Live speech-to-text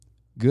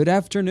Good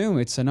afternoon.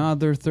 It's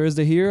another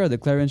Thursday here at the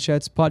Clarion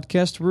Chats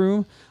podcast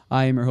room.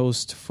 I am your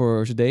host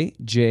for today,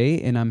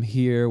 Jay, and I'm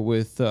here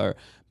with our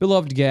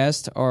beloved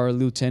guest, our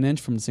lieutenant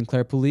from the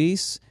Sinclair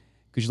Police.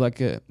 Would you like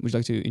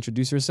to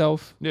introduce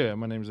yourself? Yeah,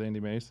 my name is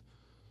Andy Mays.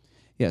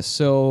 Yes,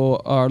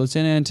 so our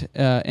lieutenant,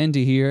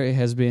 Andy here,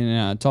 has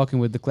been talking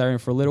with the Clarion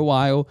for a little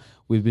while.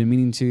 We've been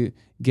meaning to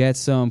get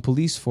some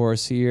police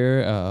force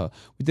here.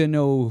 We didn't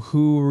know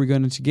who we were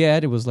going to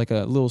get. It was like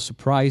a little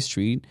surprise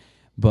treat,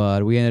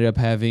 but we ended up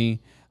having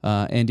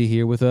Andy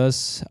here with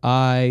us.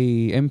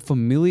 I am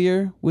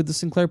familiar with the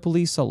Sinclair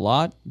Police a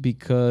lot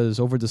because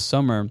over the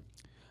summer,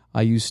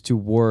 I used to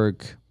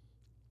work.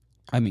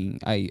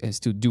 I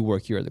still do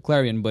work here at the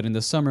Clarion, but in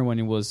the summer when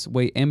it was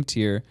way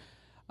emptier,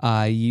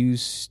 I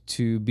used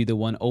to be the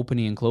one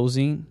opening and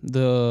closing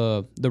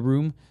the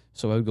room.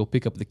 So I would go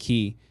pick up the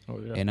key,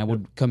 and I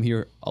would come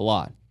here a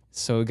lot.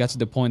 So it got to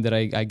the point that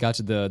I got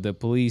to the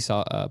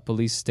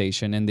police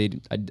station, and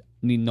I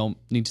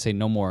need to say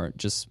no more.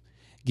 Just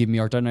give me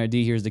our turn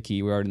ID. Here's the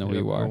key. We already know who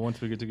you are. Well,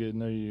 once we get to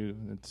know you,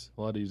 it's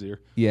a lot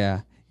easier.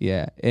 Yeah.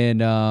 And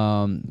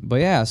but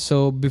yeah.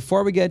 So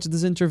before we get to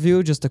this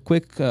interview, just some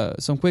quick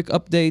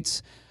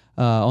updates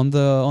on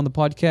the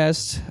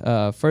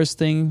podcast. First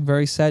thing,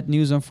 very sad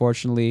news,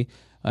 unfortunately.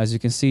 As you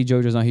can see,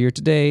 Jojo's not here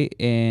today,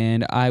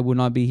 and I will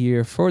not be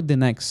here for the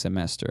next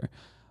semester.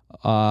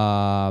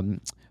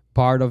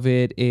 Part of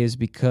it is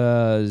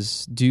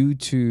because due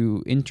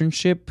to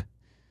internship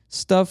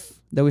stuff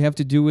that we have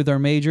to do with our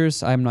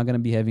majors, I'm not going to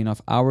be having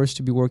enough hours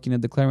to be working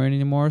at the Clarion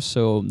anymore.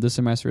 So this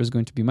semester is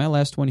going to be my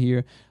last one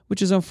here,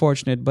 which is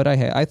unfortunate, but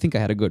I think I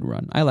had a good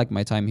run. I like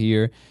my time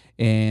here,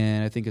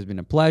 and I think it's been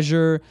a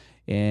pleasure.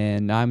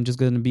 And I'm just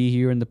going to be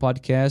here in the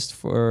podcast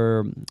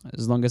for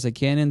as long as I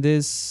can in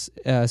this,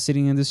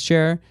 sitting in this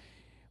chair.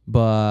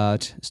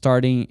 But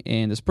starting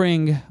in the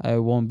spring, I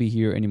won't be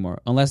here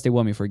anymore unless they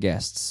want me for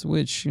guests,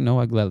 which,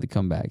 I gladly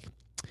come back.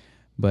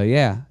 But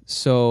yeah,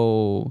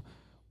 so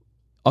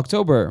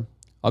October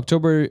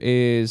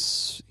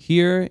is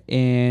here,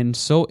 and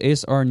so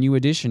is our new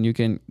edition. You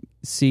can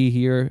see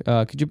here.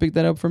 Could you pick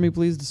that up for me,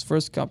 please? This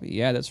first copy.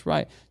 Yeah, that's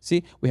right.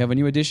 See, we have a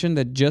new edition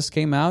that just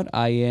came out.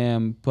 I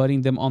am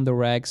putting them on the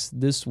racks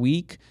this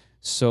week.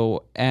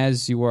 So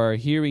as you are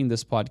hearing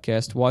this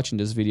podcast, watching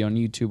this video on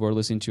YouTube, or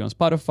listening to it on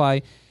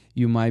Spotify,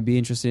 you might be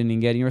interested in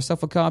getting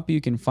yourself a copy.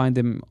 You can find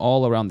them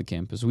all around the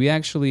campus. We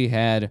actually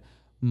had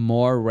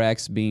more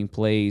racks being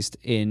placed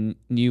in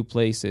new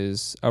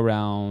places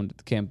around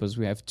the campus.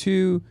 We have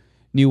 2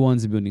 new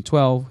ones in Building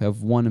 12. We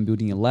have 1 in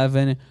Building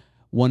 11,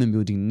 1 in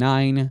Building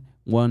 9,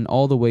 1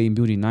 all the way in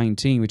Building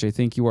 19, which I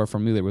think you are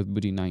familiar with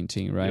Building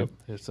 19, right? Yep.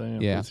 Yes, I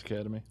am. Yeah. Police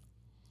Academy.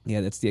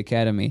 Yeah, that's the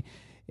academy.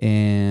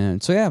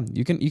 And so, yeah,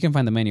 you can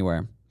find them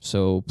anywhere.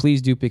 So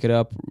please do pick it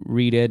up,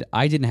 read it.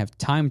 I didn't have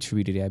time to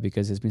read it yet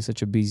because it's been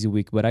such a busy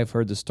week, but I've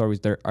heard the stories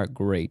there are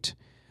great.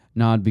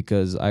 Not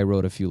because I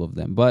wrote a few of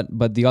them,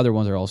 but the other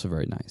ones are also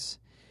very nice.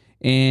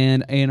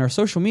 And in our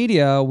social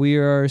media, we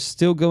are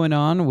still going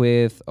on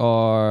with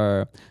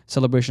our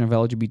celebration of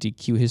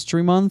LGBTQ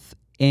History Month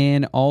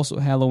and also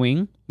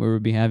Halloween, where we'll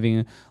be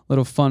having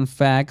little fun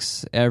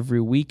facts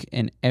every week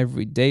and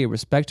every day,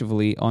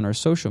 respectively, on our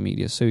social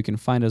media. So you can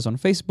find us on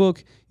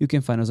Facebook, you can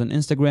find us on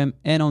Instagram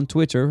and on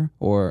Twitter,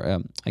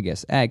 or I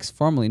guess X,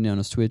 formerly known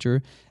as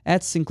Twitter,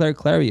 at Sinclair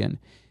Clarion.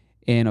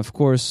 And of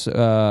course,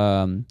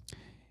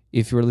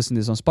 if you're listening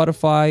to this on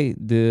Spotify,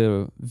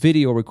 the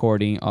video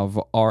recording of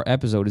our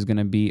episode is going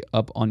to be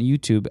up on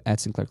YouTube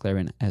at Sinclair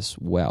Clarion as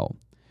well.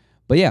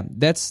 But yeah,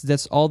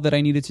 that's all that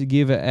I needed to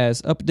give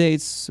as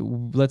updates.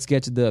 Let's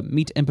get to the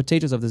meat and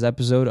potatoes of this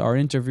episode, our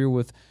interview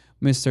with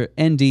Mr.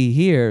 Andy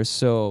here.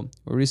 So,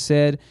 we already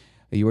said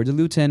you are the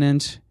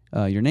lieutenant.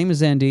 Your name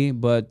is Andy,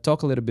 but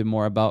talk a little bit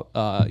more about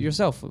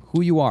yourself,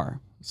 who you are.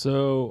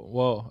 So,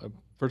 well,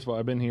 first of all,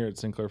 I've been here at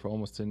Sinclair for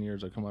almost 10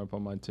 years. I come up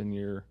on my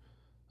 10-year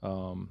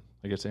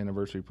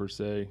anniversary per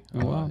se,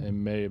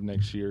 in May of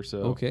next year. So,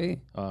 okay,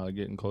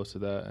 getting close to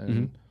that,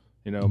 and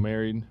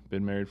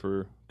been married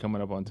for coming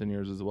up on 10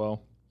 years as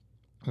well,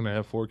 and I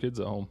have 4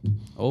 kids at home.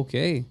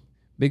 Okay,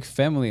 big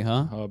family,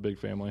 huh? Oh, big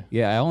family.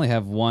 Yeah, I only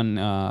have one.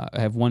 I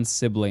have one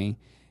sibling,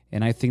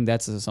 and I think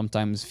that's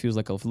sometimes feels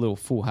like a little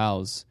full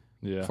house.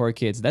 Yeah. 4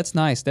 kids. That's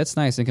nice.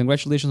 And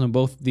congratulations on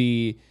both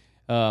the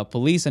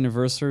police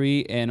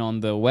anniversary and on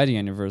the wedding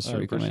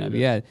anniversary coming up.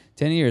 Yeah,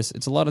 10 years.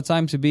 It's a lot of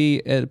time to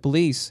be at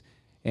police.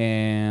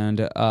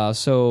 And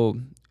so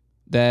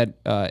that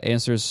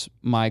answers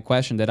my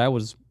question that I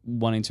was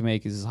wanting to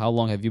make is how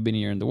long have you been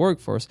here in the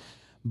workforce?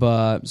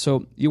 But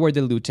so you were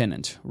the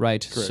lieutenant,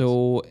 right? Correct.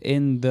 So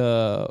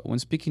when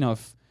speaking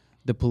of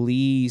the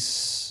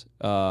police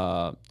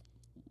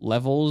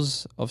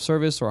levels of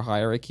service or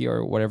hierarchy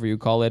or whatever you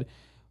call it,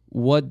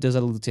 what does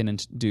a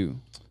lieutenant do?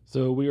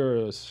 So we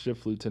are a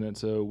shift lieutenant,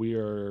 so we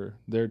are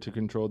there to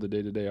control the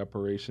day-to-day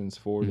operations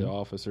for the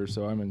officers.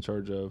 So I'm in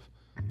charge of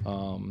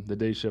the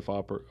day shift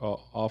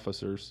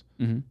officers,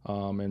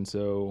 and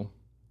so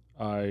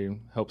I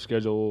help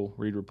schedule,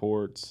 read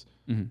reports,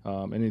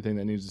 anything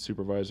that needs a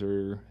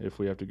supervisor. If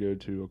we have to go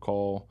to a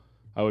call,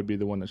 I would be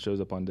the one that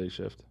shows up on day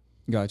shift.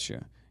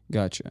 Gotcha.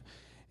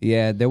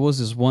 Yeah, there was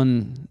this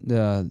one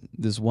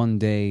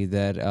day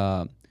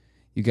that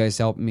you guys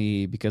helped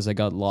me because I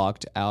got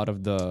locked out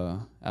of the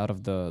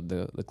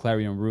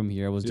Clarion room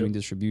here. I was doing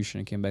distribution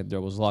and came back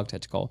there, was locked.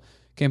 Had to call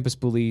campus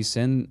police,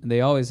 and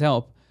they always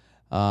help.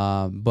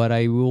 But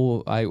I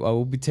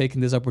will be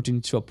taking this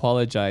opportunity to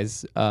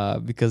apologize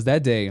because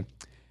that day,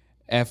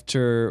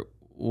 after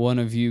one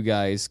of you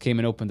guys came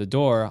and opened the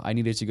door, I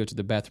needed to go to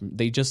the bathroom.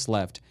 They just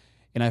left,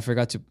 and I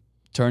forgot to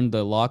turn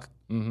the latch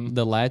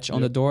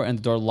on the door, and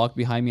the door locked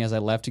behind me as I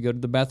left to go to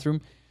the bathroom.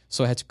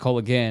 So I had to call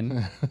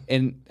again,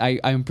 and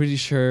I'm pretty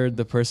sure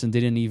the person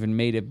didn't even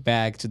made it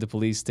back to the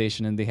police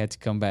station, and they had to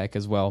come back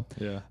as well.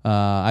 Yeah,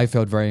 I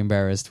felt very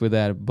embarrassed with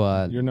that,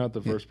 but you're not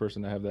the first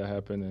person to have that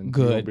happen, and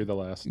good. You won't be the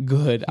last.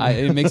 Good.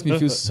 It makes me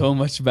feel so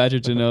much better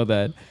to know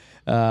that.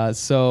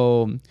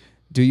 So,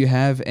 do you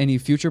have any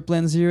future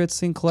plans here at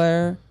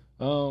Sinclair?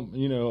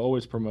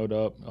 Always promote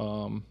up.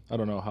 I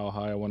don't know how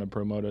high I want to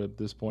promote it at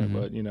this point,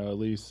 but at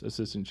least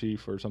assistant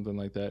chief or something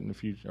like that in the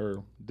future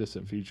or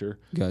distant future.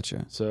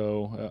 Gotcha.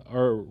 So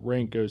our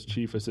rank goes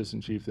chief,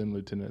 assistant chief, then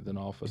lieutenant, then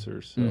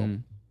officer. So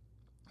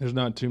there's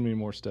not too many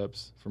more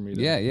steps for me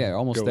to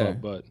almost go there.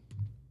 Up, but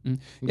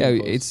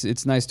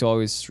it's nice to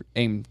always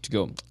aim to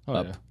go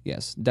up. Yeah.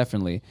 Yes,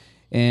 definitely.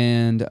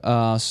 And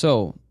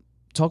so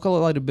talk a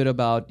little bit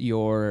about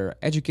your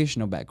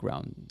educational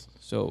background.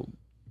 So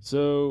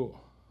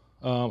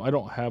I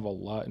don't have a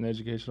lot in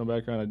educational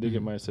background. I did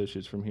get my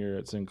associates from here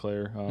at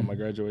Sinclair. I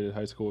graduated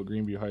high school at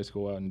Greenview High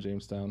School out in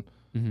Jamestown,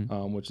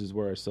 which is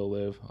where I still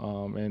live.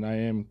 And I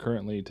am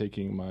currently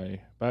taking my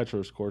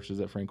bachelor's courses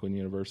at Franklin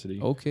University.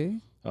 Okay.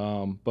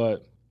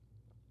 But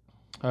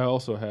I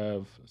also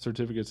have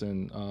certificates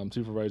in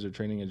Supervisor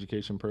Training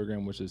Education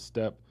Program, which is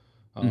STEP,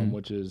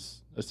 which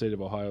is a state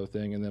of Ohio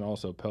thing, and then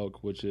also PELC,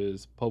 which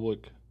is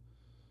public.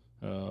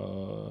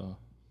 I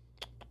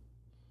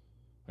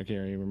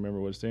can't even remember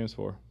what it stands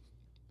for.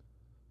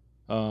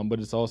 But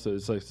it's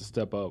like a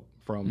step up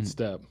from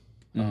STEP,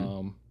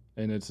 and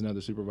it's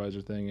another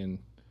supervisor thing, and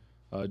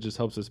it just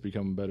helps us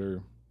become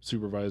better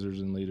supervisors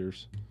and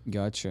leaders.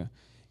 Gotcha.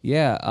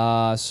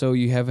 Yeah. So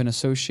you have an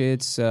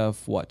associate's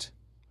of what?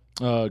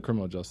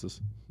 Criminal justice.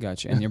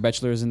 Gotcha. And your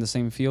bachelor's in the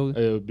same field?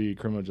 It would be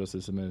criminal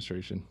justice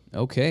administration.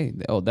 Okay.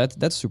 Oh,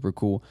 that's super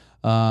cool.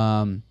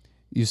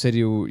 You said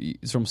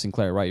it's from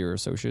Sinclair, right? Your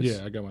associates?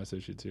 Yeah, I got my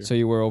associates here. So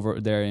you were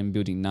over there in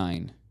Building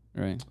 9,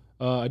 right?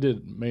 I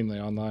did mainly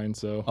online,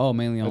 so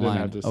mainly online.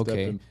 I didn't have to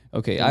step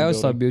Okay. I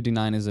always thought Building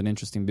 9 is an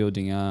interesting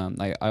building.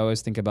 I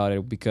always think about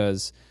it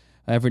because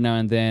every now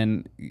and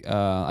then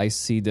I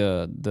see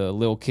the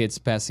little kids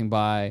passing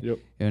by. Yep.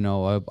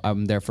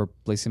 I'm there for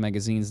placing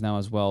magazines now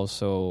as well,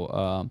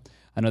 so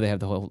I know they have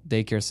the whole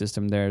daycare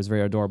system there. It's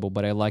very adorable,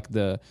 but I like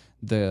the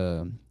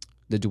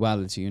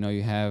duality.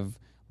 You have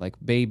like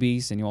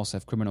babies, and you also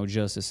have criminal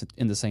justice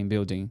in the same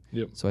building.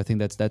 Yep. So I think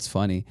that's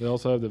funny. They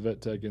also have the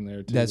vet tech in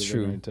there too. That's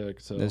true.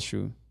 Tech, so. That's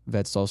true.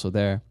 Vet's also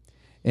there.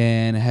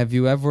 And have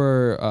you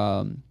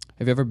ever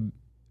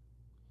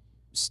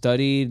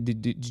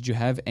studied? Did you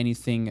have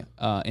anything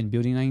in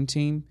Building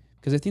 19?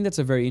 Because I think that's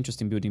a very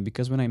interesting building.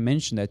 Because when I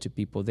mention that to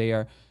people,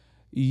 they're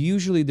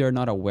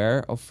not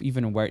aware of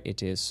even where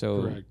it is.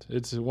 So correct.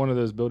 It's one of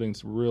those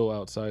buildings real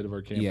outside of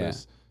our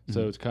campus. Yeah.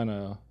 So it's kind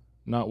of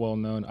not well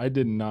known. I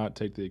did not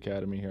take the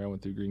academy here. I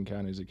went through Greene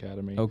County's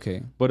academy.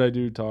 Okay. But I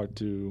do talk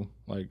to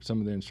like some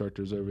of the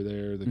instructors over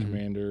there, the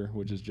commander,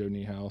 which is Joe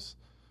Niehaus.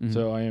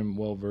 So I am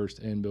well versed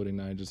in Building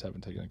 9, just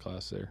haven't taken a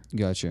class there.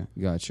 Gotcha.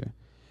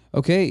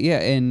 Okay, yeah,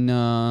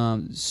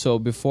 and so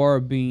before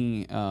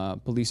being a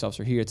police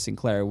officer here at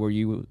Sinclair, were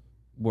you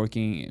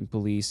working in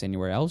police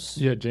anywhere else?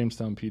 Yeah,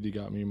 Jamestown PD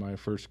got me my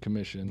first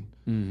commission.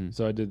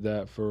 So I did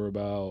that for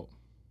about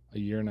a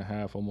year and a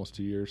half, almost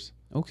 2 years.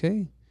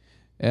 Okay.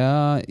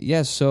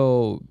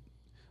 So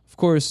of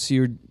course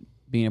you're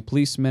being a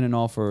policeman and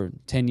all for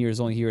 10 years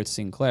only here at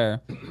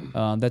Sinclair.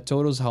 That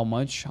totals how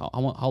much? How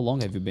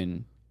long have you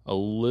been? A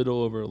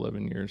little over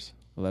 11 years.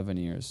 11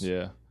 years.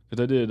 Yeah,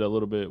 because I did a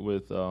little bit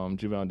with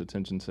Juvenile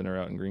Detention Center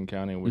out in Greene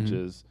County, which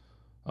is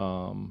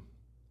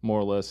more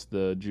or less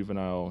the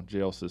juvenile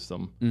jail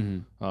system.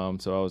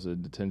 So I was a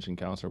detention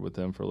counselor with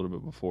them for a little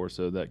bit before,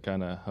 so that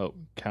kind of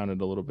counted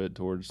a little bit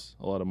towards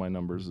a lot of my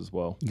numbers as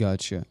well.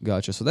 Gotcha.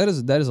 So that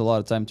is a lot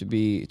of time to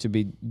be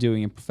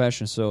doing a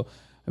profession. So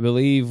I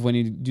believe when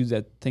you do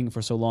that thing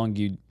for so long,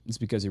 it's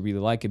because you really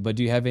like it. But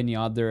do you have any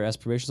other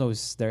aspirations? Or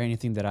is there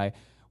anything that I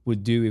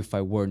would do if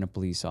I weren't a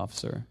police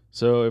officer?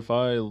 So if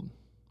I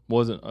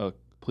wasn't a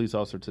police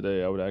officer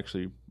today, I would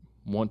actually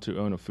want to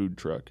own a food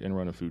truck and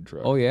run a food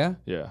truck. Oh, yeah?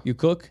 Yeah. You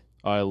cook?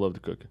 I love to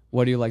cook.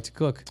 What do you like to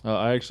cook?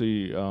 I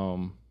actually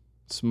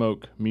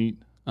smoke meat.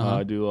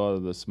 I do a lot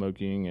of the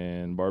smoking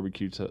and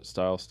barbecue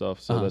style stuff.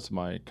 So that's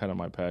my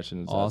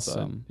passion. Is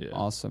awesome. That side. Yeah.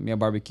 Awesome. Yeah,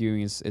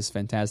 barbecuing is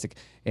fantastic.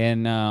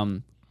 And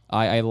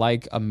I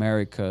like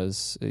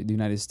the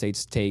United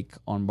States take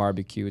on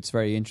barbecue. It's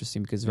very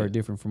interesting because it's very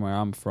different from where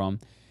I'm from.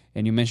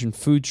 And you mentioned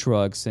food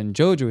trucks, and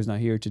Jojo is not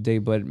here today,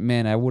 but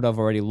man, I would have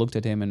already looked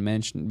at him and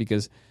mentioned,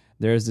 because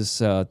there's this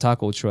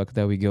taco truck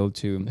that we go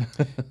to.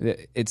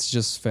 It's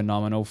just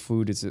phenomenal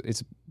food.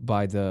 It's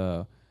by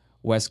the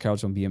West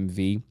Carrollton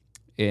BMV.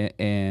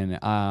 And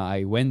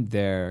I went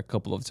there a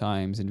couple of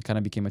times, and it kind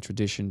of became a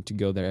tradition to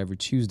go there every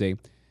Tuesday.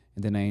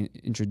 And then I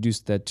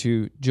introduced that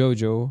to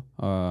Jojo,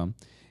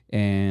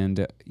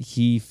 and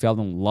he fell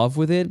in love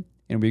with it.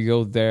 And we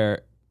go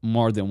there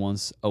more than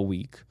once a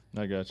week.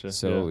 I gotcha.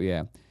 So,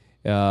 yeah.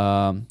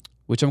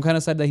 Which I'm kind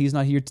of sad that he's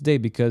not here today,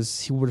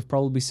 because he would have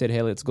probably said,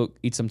 hey, let's go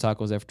eat some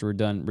tacos after we're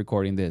done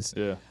recording this.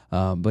 Yeah.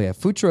 But yeah,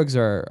 food trucks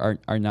are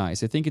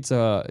nice. I think it's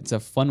a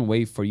fun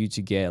way for you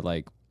to get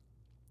like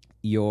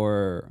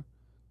your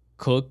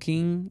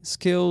cooking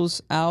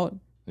skills out,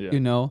 you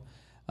know,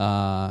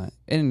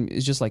 and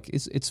it's just like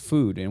it's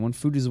food, and when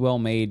food is well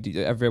made,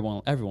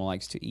 everyone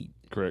likes to eat.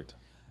 Correct.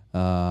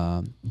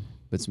 But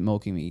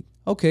smoking meat,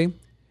 okay,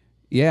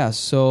 yeah.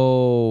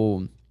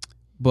 So,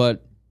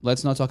 but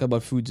let's not talk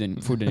about food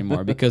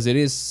anymore because it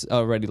is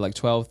already like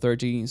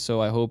 12:30.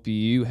 So I hope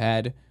you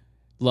had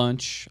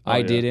lunch.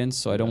 I didn't,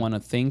 so I don't want to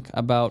think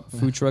about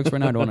food trucks right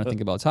now. I don't want to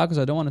think about tacos.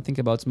 I don't want to think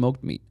about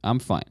smoked meat. I'm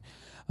fine.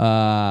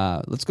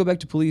 Let's go back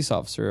to police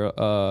officer,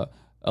 a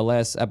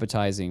less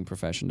appetizing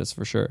profession, that's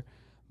for sure,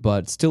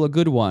 but still a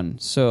good one.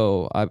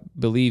 So I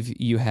believe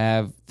you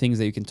have things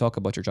that you can talk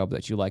about your job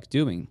that you like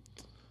doing.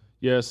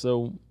 Yeah,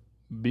 so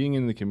being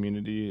in the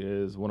community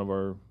is one of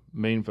our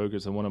main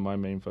focus, and one of my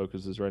main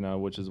focuses right now,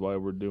 which is why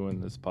we're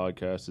doing this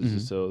podcast, is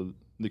just so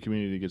the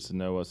community gets to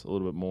know us a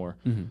little bit more.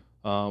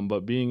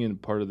 But being in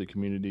part of the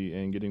community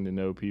and getting to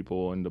know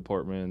people and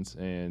departments,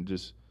 and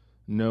just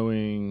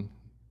letting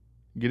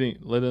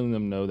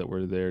them know that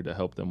we're there to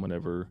help them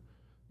whenever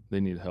they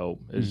need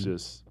help is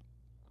just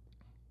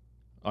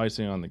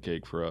icing on the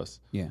cake for us.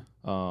 Yeah.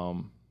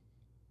 The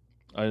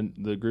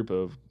group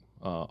of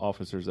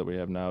officers that we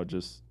have now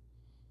just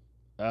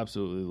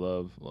absolutely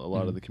love a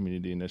lot of the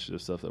community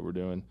initiative stuff that we're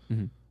doing.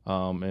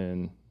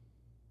 And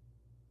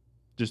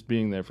just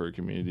being there for a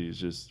community is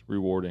just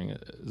rewarding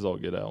as all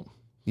get out.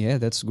 Yeah,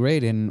 that's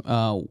great. And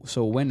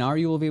so when are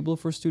you available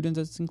for students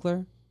at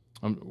Sinclair?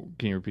 Can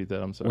you repeat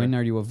that? I'm sorry. When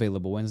are you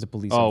available? When's the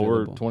police available?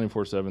 We're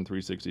 24/7,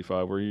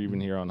 365. We're even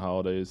here on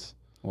holidays.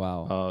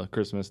 Wow.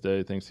 Christmas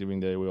Day, Thanksgiving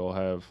Day, we all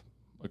have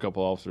a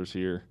couple officers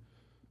here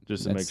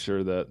just to make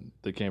sure that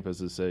the campus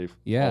is safe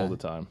all the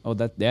time. Oh,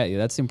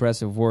 that's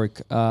impressive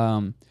work.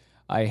 I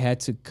had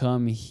to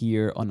come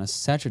here on a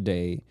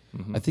Saturday.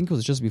 I think it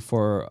was just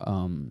before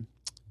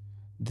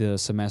the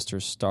semester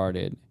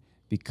started,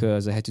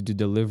 because I had to do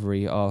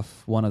delivery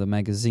of one of the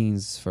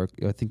magazines for,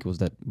 I think it was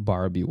that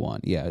Barbie one.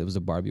 Yeah, it was a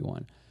Barbie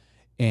one.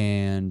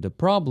 And the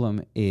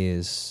problem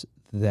is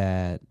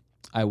that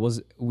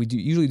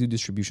usually do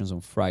distributions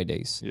on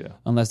Fridays. Yeah.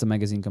 Unless the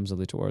magazine comes a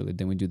little early,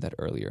 then we do that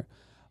earlier.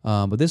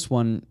 But this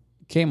one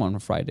came on a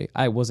Friday.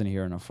 I wasn't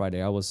here on a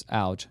Friday. I was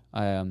out.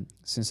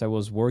 Since I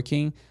was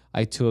working,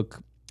 I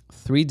took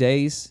 3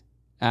 days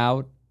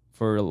out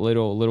for a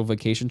little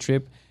vacation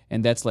trip.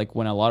 And that's like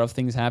when a lot of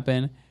things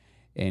happen,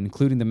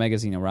 including the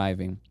magazine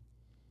arriving.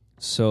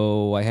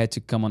 So I had to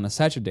come on a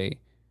Saturday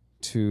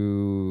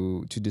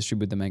to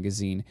distribute the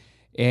magazine.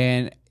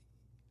 And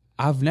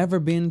I've never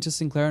been to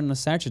Sinclair on a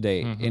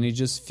Saturday, and it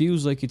just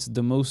feels like it's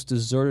the most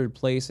deserted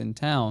place in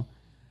town.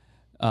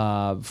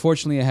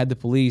 Fortunately, I had the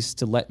police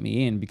to let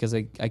me in, because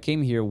I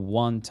came here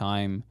one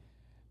time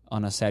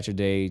on a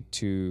Saturday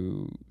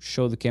to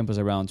show the campus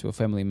around to a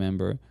family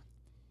member,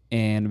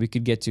 and we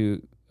could get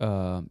to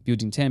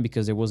Building 10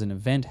 because there was an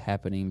event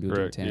happening in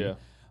Building 10. Yeah.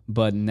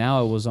 But now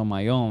I was on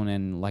my own,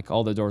 and like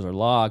all the doors are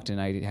locked,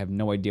 and I have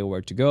no idea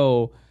where to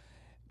go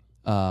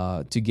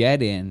to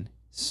get in.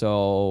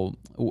 So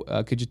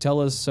could you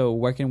tell us,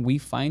 where can we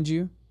find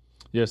you?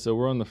 Yeah, so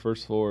we're on the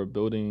first floor of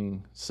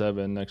Building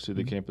 7 next to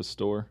the campus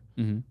store,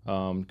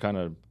 kind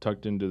of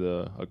tucked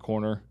into a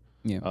corner.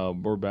 Yeah.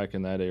 We're back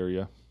in that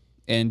area.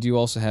 And you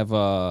also have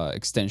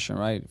extension,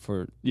 right?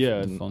 For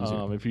the phones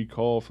here. If you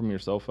call from your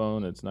cell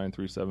phone, it's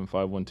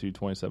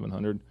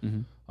 937-512-2700.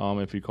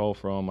 If you call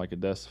from like a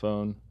desk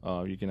phone,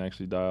 you can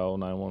actually dial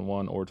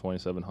 911 or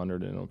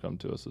 2700, and it'll come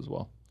to us as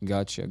well.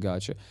 Gotcha.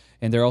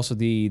 And there are also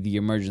the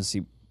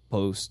emergency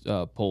poles,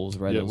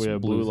 right? Yeah, we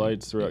have blue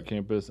lights throughout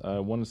campus. I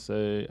want to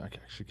say, I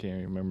actually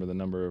can't remember the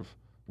number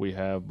we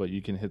have, but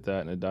you can hit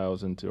that and it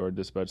dials into our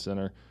dispatch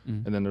center.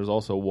 And then there's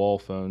also wall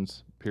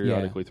phones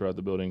periodically throughout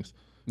the buildings.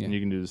 Yeah. And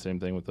you can do the same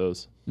thing with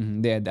those.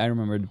 Yeah, I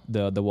remember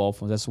the wall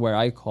phones. That's where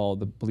I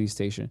called the police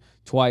station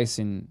twice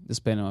in the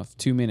span of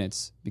 2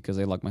 minutes because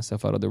I locked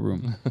myself out of the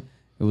room.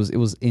 It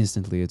was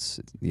instantly.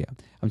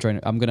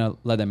 I'm gonna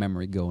let that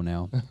memory go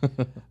now.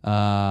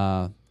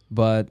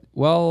 But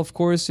of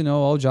course,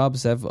 all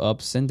jobs have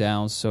ups and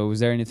downs. So is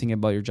there anything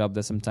about your job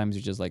that sometimes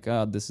you're just like,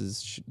 this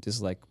is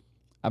like,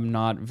 I'm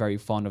not very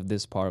fond of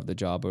this part of the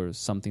job, or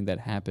something that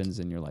happens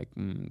and you're like,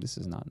 this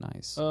is not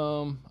nice?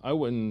 I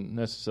wouldn't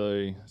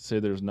necessarily say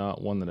there's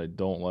not one that I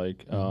don't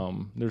like.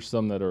 There's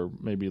some that are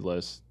maybe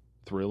less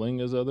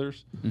thrilling as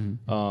others.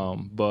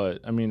 But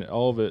I mean,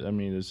 all of it,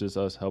 it's just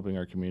us helping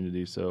our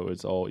community. So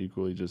it's all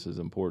equally just as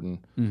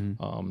important.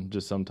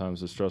 Just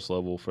sometimes the stress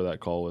level for that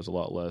call is a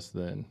lot less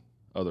than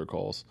other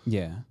calls.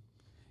 Yeah.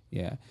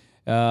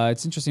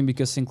 It's interesting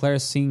because Sinclair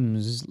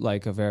seems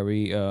like a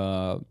very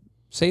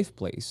safe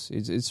place.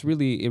 It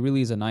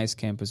really is a nice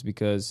campus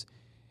because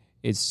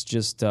it's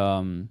just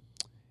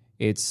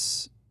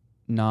it's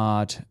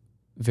not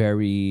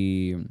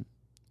very.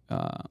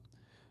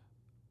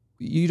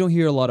 You don't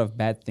hear a lot of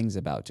bad things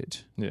about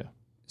it. Yeah.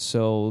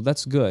 So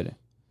that's good.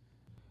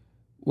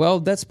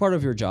 Well, that's part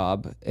of your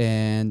job,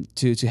 and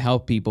to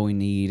help people in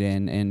need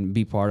and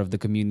be part of the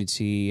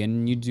community.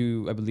 And you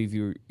do, I believe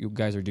you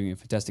guys are doing a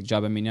fantastic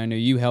job. I mean, I know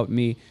you helped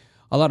me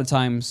a lot of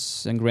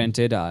times, and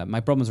granted,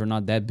 my problems are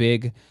not that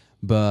big,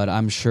 but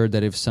I'm sure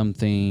that if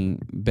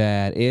something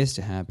bad is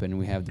to happen,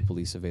 we have the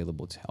police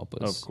available to help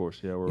us. Of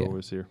course, yeah, we're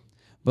always here.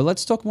 But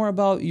let's talk more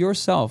about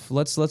yourself.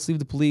 Let's leave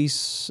the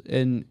police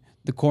in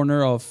the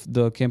corner of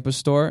the campus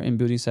store in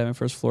Building 7,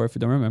 first floor, if you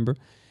don't remember.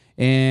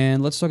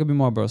 And let's talk a bit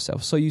more about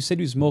yourself. So you said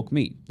you smoke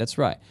meat. That's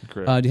right.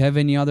 Correct. Do you have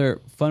any other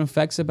fun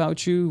facts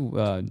about you?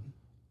 I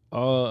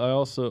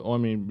also, I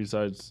mean,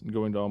 besides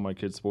going to all my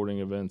kids' sporting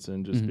events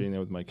and just being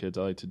there with my kids,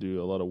 I like to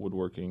do a lot of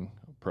woodworking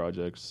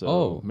projects.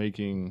 So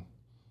making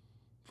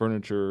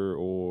furniture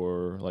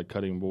or like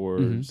cutting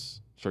boards,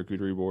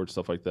 charcuterie boards,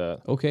 stuff like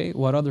that. Okay.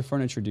 What other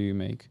furniture do you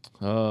make?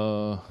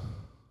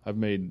 I've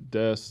made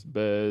desks,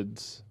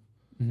 beds.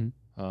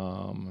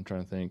 I'm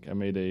trying to think. I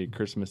made a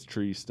Christmas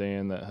tree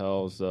stand that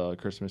housed a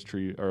Christmas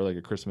tree or like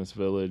a Christmas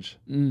village,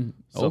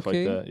 stuff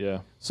like that.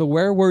 Yeah. So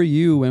where were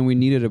you when we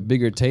needed a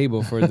bigger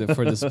table for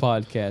this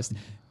podcast?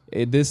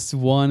 This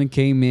one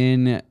came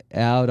in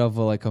out of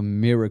like a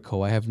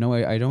miracle. I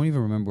don't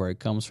even remember where it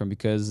comes from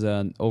because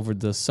over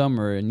the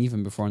summer and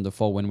even before in the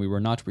fall when we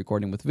were not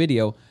recording with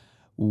video,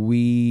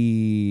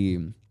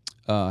 we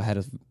had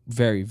a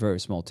very, very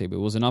small table.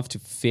 It was enough to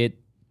fit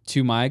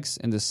 2 mics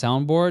and the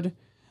soundboard.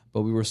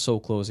 But we were so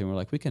close, and we're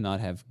like, we cannot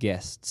have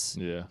guests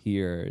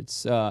here.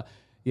 It's I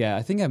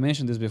think I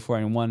mentioned this before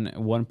in one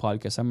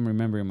podcast. I'm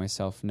remembering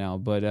myself now,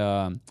 but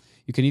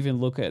you can even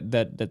look at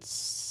that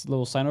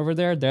little sign over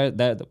there.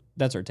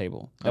 That's our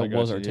table. That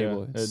was our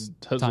table. It does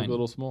look a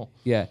little small.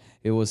 Yeah,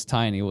 it was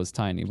tiny.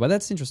 But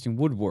that's interesting.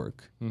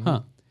 Woodwork,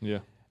 huh? Yeah.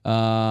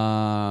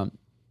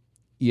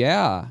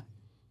 Yeah.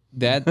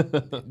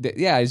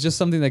 It's just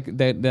something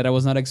that I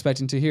was not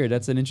expecting to hear.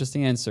 That's an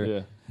interesting answer.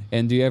 Yeah.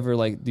 And do you ever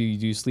do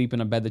you sleep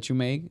in a bed that you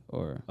make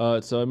or?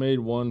 So I made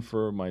one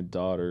for my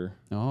daughter.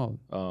 Oh.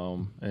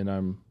 And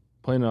I'm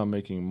planning on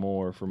making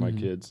more for my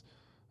kids.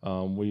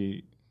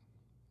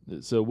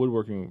 So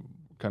woodworking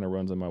kind of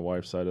runs on my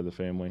wife's side of the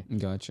family.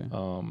 Gotcha.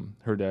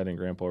 Her dad and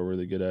grandpa are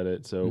really good at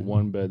it. So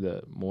one bed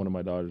that one of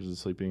my daughters is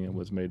sleeping in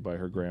was made by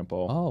her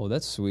grandpa. Oh,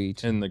 that's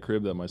sweet. And the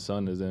crib that my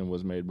son is in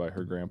was made by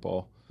her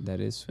grandpa. That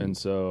is sweet. And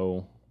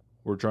so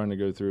we're trying to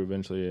go through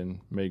eventually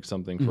and make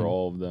something for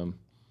all of them.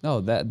 Oh,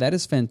 that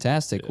is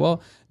fantastic. Yeah.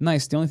 Well,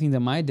 nice. The only thing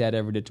that my dad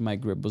ever did to my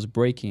grip was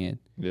breaking it.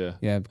 Yeah.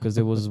 Yeah, because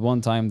there was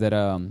one time that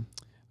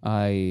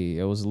I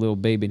was a little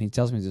baby, and he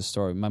tells me this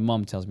story. My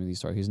mom tells me this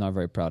story. He's not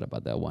very proud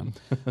about that one.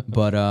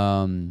 But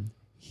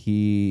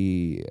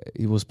he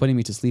was putting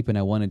me to sleep, and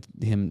I wanted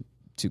him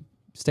to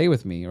stay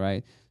with me,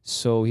 right?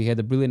 So he had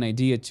the brilliant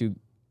idea to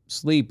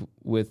sleep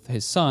with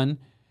his son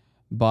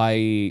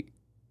by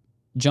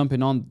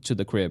jumping onto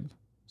the crib.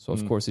 So,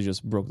 of course, he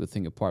just broke the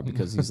thing apart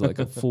because he's like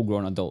a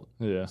full-grown adult.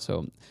 Yeah.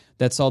 So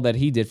that's all that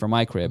he did for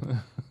my crib.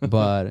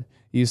 But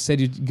you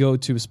said you'd go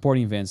to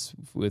sporting events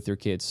with your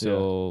kids.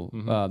 So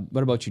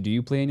what about you? Do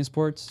you play any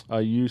sports?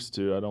 I used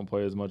to. I don't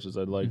play as much as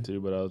I'd like to,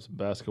 but I was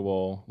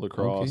basketball,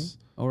 lacrosse,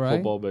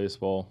 football,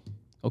 baseball.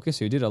 Okay,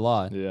 so you did a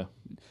lot. Yeah.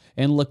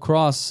 And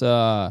lacrosse,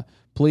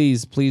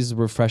 please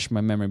refresh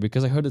my memory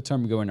because I heard the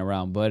term going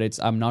around, but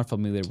I'm not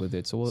familiar with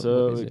it. So what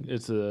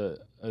is it?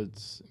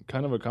 It's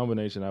kind of a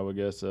combination, I would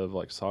guess, of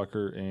like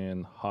soccer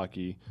and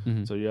hockey.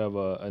 So you have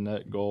a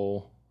net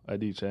goal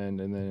at each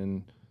end, and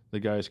then the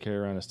guys carry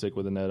around a stick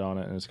with a net on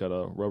it, and it's got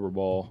a rubber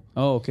ball.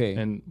 Oh,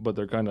 okay. But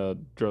they're kind of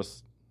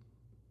dressed.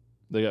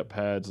 They got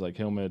pads like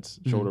helmets,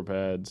 shoulder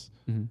pads,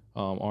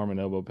 arm and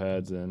elbow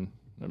pads, and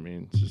I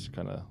mean it's just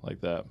kind of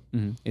like that.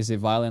 Is it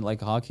violent like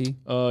hockey?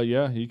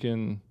 Yeah, you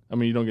can. I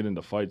mean, you don't get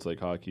into fights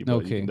like hockey, but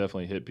you can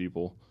definitely hit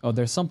people. Oh,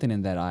 there's something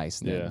in that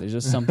ice. Yeah. There's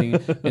just something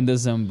in the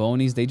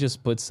Zambonis. They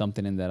just put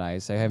something in that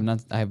ice. I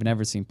have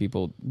never seen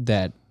people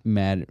that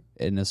mad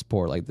in a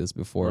sport like this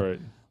before. Right.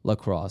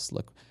 Lacrosse.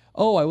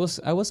 Oh, I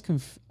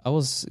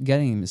was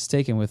getting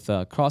mistaken with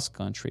cross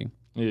country.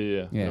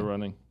 Yeah. They're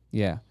running.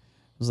 Yeah.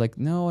 I was like,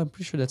 no, I'm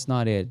pretty sure that's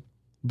not it.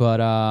 But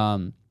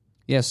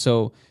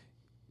so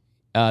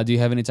do you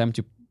have any time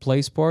to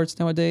play sports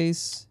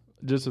nowadays?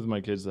 Just with my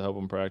kids to help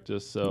them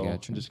practice. So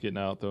just getting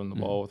out, throwing the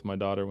ball with my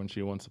daughter when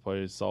she wants to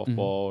play softball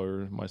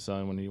or my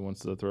son when he wants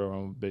to throw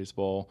around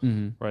baseball.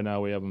 Right now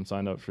we have them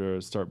signed up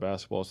for start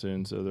basketball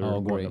soon, so they're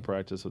going to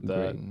practice with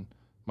that. And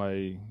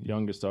my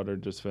youngest daughter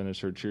just finished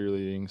her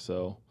cheerleading,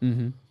 so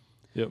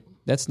yep.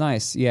 That's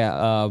nice.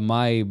 Yeah,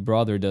 my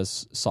brother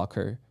does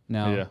soccer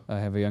now. Yeah. I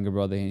have a younger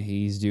brother, and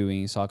he's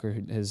doing soccer.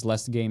 His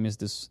last game is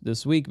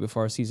this week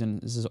before our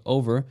season is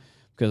over.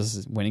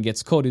 because when it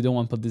gets cold, you don't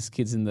want to put these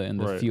kids in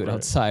the field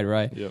outside,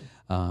 right? Yep.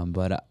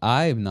 But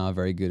I'm not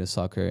very good at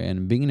soccer,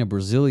 and being a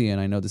Brazilian,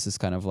 I know this is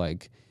kind of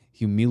like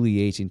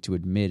humiliating to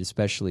admit,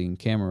 especially in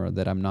camera,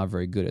 that I'm not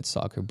very good at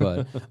soccer,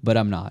 but but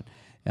I'm not,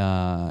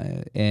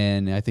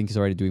 and I think he's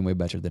already doing way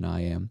better than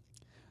I am.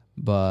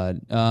 But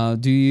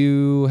do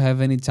you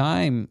have any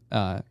time,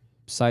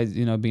 besides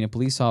being a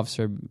police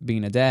officer,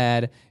 being a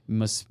dad, it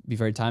must be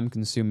very time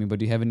consuming, but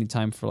do you have any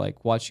time for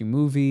like watching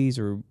movies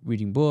or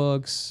reading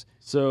books?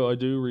 So I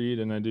do read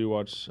and I do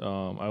watch,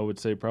 I would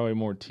say probably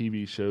more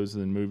TV shows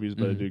than movies,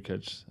 but I do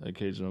catch an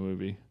occasional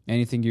movie.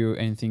 Anything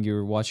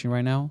you're watching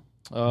right now?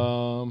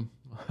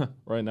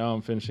 Right now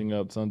I'm finishing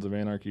up Sons of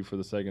Anarchy for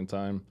the second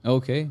time.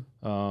 Okay.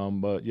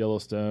 But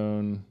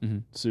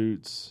Yellowstone,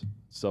 Suits,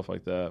 stuff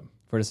like that.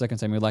 For the second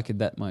time, you like it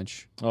that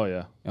much? Oh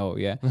yeah. Oh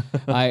yeah.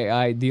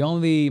 My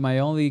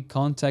only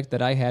contact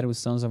that I had with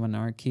Sons of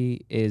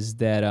Anarchy is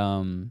that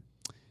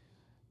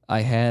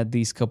I had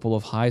these couple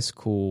of high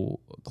school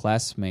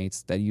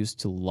classmates that used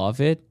to love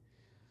it,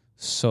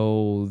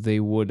 so they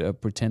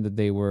would pretend that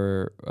they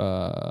were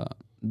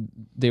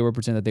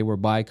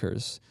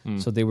bikers.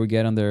 So they would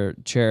get on their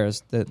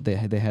chairs that they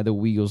had the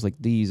wheels like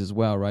these as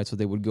well, right? So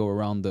they would go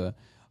around the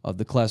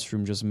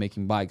classroom just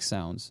making bike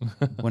sounds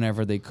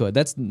whenever they could.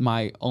 That's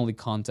my only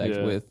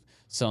contact with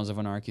Sons of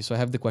Anarchy. So I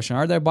have the question: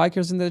 are there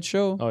bikers in that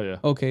show? Oh yeah.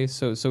 Okay,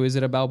 so is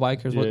it about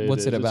bikers?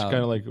 What's it about? It's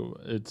kind of like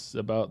it's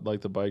about like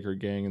the biker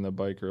gang and the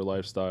biker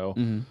lifestyle,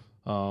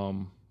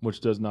 which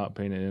does not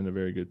paint it in a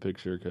very good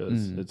picture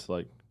because it's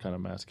like kind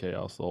of mass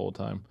chaos the whole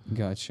time.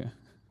 Gotcha.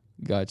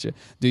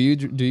 Do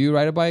you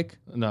ride a bike?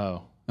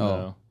 No. Oh.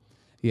 No.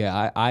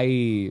 Yeah,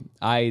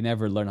 I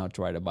never learned how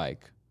to ride a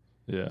bike.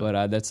 Yeah.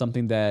 But that's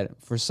something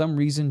that for some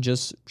reason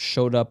just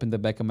showed up in the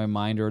back of my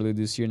mind earlier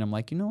this year, and I'm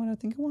like, you know what? I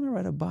think I want to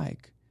ride a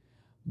bike.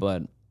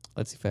 But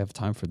let's see if I have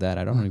time for that.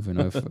 I don't even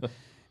know if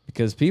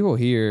because people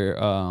here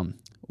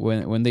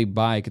when they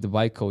bike, the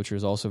bike culture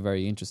is also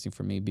very interesting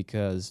for me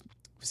because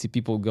we see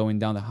people going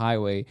down the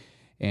highway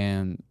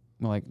and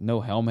like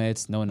no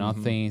helmets, no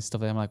nothing,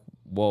 stuff like that. I'm like,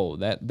 whoa,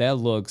 that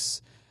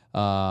looks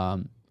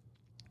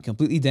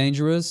completely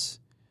dangerous,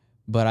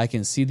 but I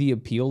can see the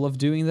appeal of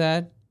doing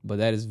that. But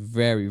that is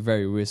very,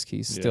 very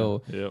risky.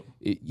 Still,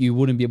 you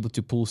wouldn't be able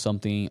to pull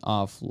something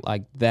off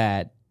like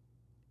that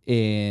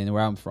in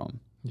where I'm from.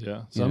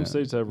 Yeah, some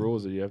states have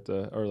rules that you have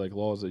to, or like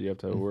laws that you have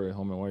to wear a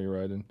helmet while you're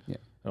riding. Yeah,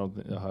 I don't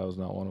think Ohio's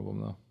not one of them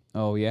though.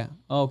 Oh yeah,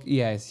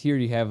 here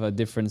you have a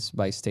difference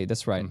by state.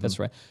 That's right. That's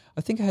right.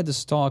 I think I had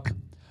this talk.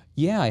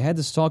 Yeah, I had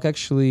this talk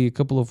actually a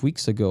couple of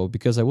weeks ago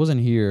because I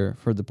wasn't here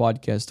for the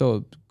podcast.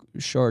 Oh,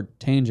 short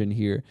tangent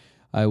here.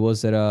 I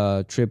was at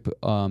a trip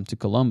to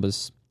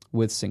Columbus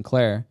with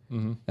Sinclair.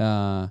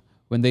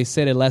 When they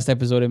said it last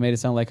episode, it made it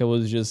sound like I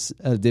was just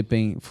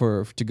dipping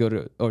to go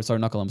to,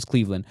 not Columbus,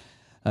 Cleveland,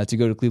 to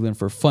go to Cleveland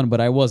for fun, but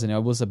I wasn't. It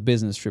was a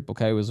business trip,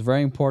 okay? It was a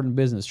very important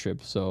business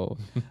trip, so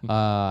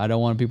I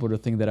don't want people to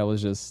think that I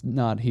was just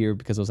not here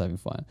because I was having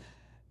fun.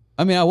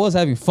 I mean, I was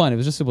having fun. It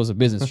was a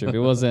business trip. It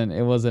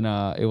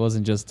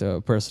wasn't just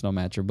a personal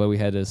matter, but we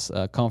had this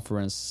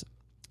conference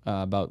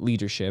about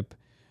leadership,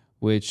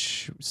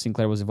 which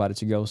Sinclair was invited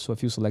to go. So a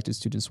few selected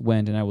students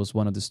went, and I was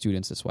one of the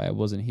students. That's why I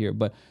wasn't here.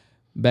 But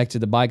back to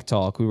the bike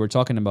talk, we were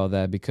talking about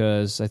that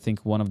because I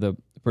think one of the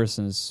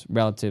person's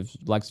relatives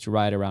likes to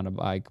ride around a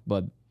bike,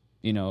 but,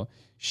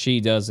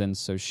 she doesn't.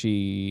 So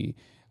she,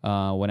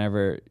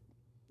 whenever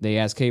they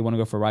ask, hey, you want to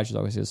go for a ride? She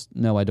always says,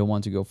 no, I don't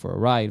want to go for a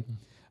ride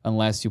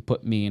unless you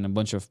put me in a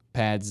bunch of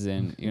pads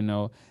and,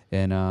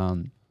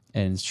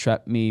 and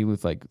strap me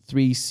with like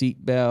 3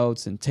 seat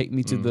belts and take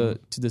me to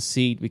the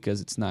seat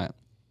because it's not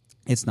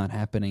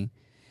happening.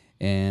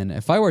 And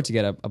if I were to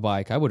get a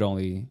bike, I would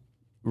only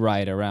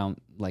ride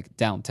around like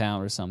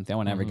downtown or something. I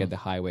would never get the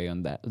highway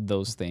on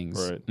those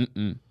things.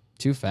 Right.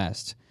 Too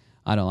fast.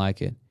 I don't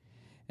like it.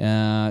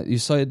 You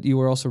said you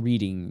were also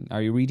reading.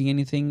 Are you reading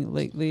anything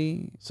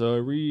lately? So I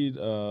read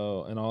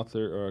an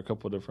author or a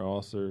couple of different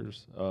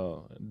authors.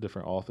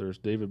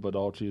 David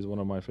Badalchi is one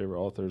of my favorite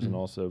authors, and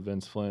also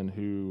Vince Flynn,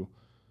 who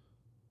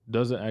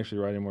doesn't actually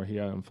write anymore. He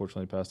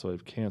unfortunately passed away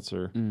of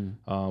cancer.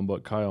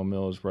 But Kyle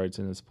Mills writes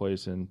in his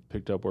place and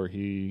picked up where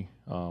he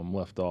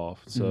left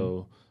off.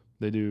 So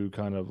they do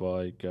kind of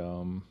like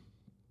it's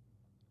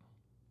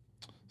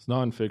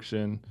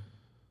nonfiction,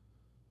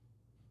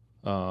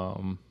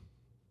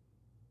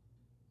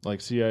 like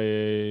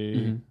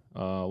CIA,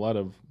 a lot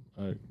of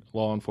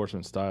law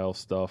enforcement style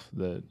stuff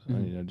that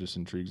just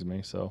intrigues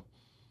me. So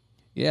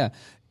yeah.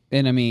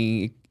 And I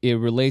mean, it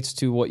relates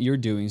to what you're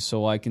doing,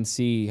 so I can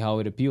see how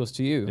it appeals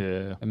to you.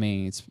 Yeah. I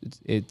mean,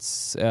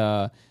 it's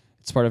part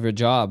of your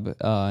job,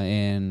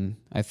 and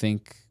I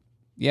think,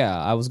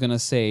 I was gonna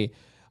say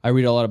I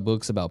read a lot of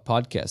books about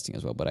podcasting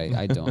as well, but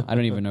I don't. I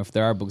don't even know if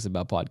there are books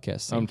about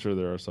podcasting. I'm sure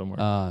there are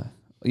somewhere.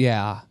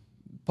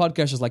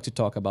 Podcasters like to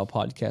talk about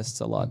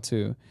podcasts a lot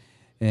too.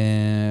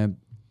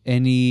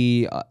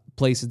 Any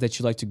places that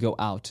you like to go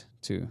out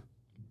to?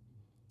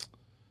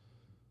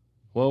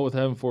 Well, with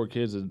having 4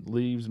 kids, it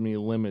leaves me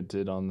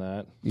limited on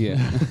that.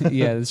 Yeah,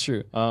 yeah, that's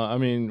true. I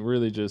mean,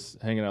 really,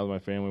 just hanging out with my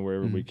family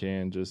wherever we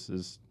can, just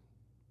is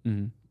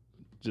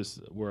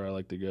just where I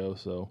like to go.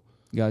 So,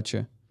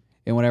 gotcha.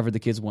 And whenever the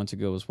kids want to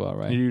go as well,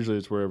 right? Usually,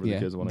 it's wherever the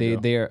kids want to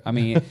go. They're. I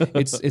mean,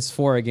 it's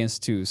 4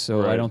 against 2,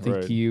 so I don't think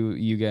right.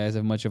 you guys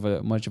have much of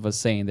a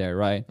say in there,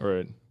 right?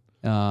 Right.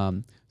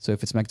 So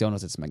if it's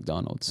McDonald's, it's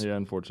McDonald's. Yeah,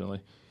 unfortunately.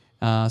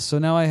 So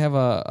now I have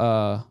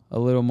a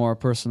little more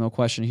personal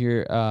question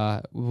here.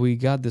 We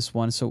got this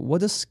one. So what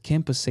does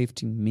campus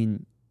safety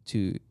mean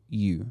to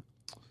you?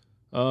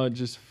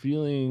 Just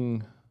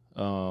feeling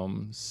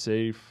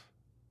safe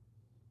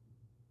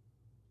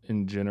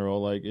in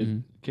general. Like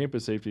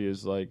campus safety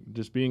is like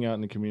just being out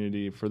in the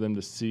community for them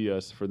to see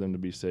us, for them to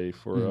be safe,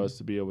 for us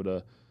to be able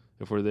to,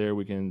 if we're there,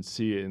 we can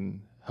see it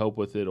and help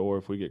with it, or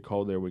if we get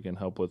called there, we can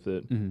help with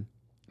it.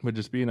 But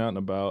just being out and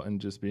about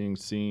and just being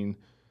seen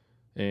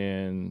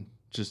and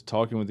just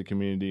talking with the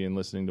community and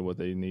listening to what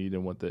they need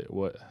and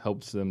what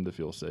helps them to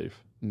feel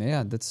safe.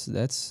 Yeah, that's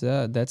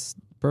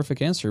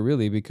perfect answer,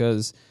 really,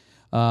 because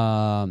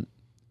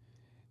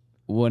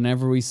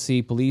whenever we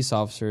see police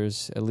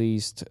officers, at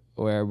least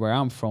where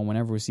I'm from,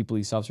 whenever we see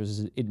police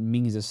officers, it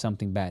means that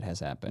something bad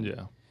has happened.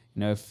 Yeah. You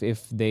know,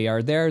 if they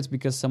are there, it's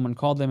because someone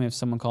called them. If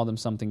someone called them,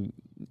 something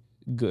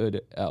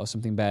good or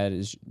something bad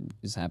is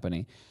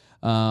happening,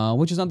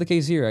 which is not the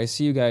case here. I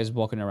see you guys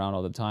walking around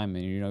all the time,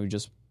 and you're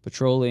just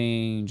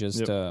patrolling,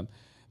 just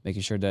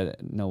making sure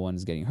that no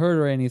one's getting hurt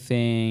or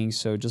anything.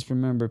 So just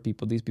remember,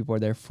 these people are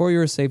there for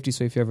your safety.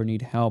 So if you ever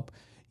need help,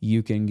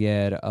 you can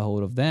get a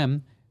hold of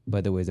them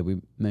by the ways that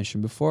we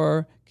mentioned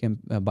before,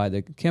 by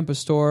the campus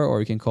store, or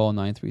you can call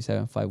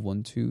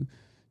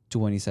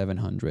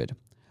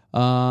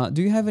 937-512-2700.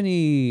 Do you have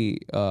any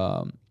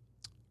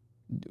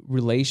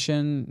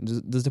relation?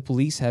 Does the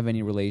police have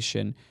any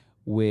relation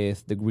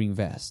with the green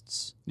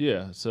vests?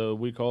 Yeah, so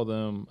we call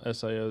them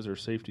SIOs, or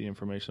safety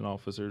information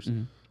officers.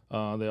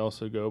 They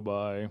also go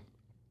by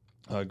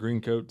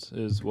green coats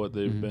is what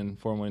they've been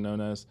formerly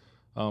known as.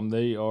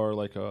 They are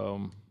like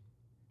our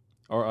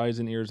eyes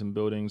and ears in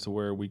buildings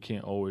where we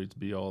can't always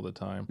be all the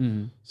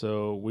time.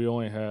 So we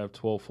only have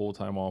 12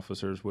 full-time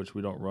officers, which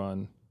we don't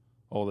run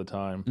all the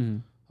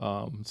time.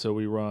 So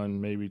we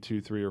run maybe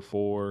 2, 3, or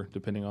 4,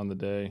 depending on the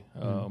day.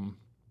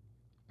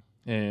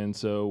 And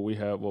so we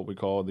have what we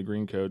call the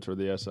green coats, or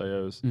the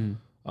SIOs,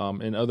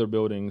 in other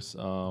buildings.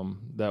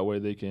 That way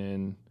they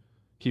can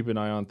keep an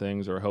eye on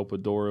things or help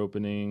with door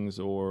openings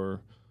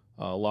or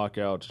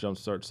lockouts, jump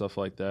start, stuff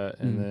like that.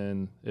 And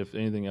then if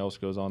anything else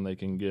goes on, they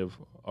can give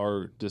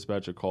our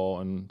dispatch a call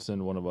and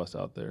send one of us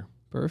out there.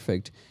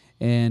 Perfect.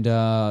 And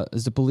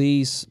does the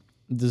police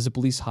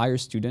hire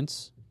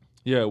students?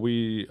 Yeah,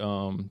 we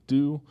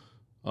do.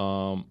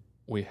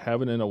 We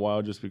haven't in a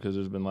while just because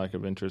there's been lack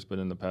of interest, but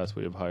in the past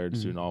we have hired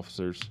student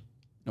officers.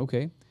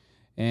 Okay.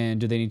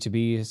 And do they need to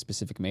be a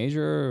specific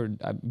major? Or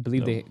I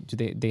believe they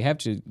have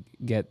to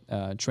get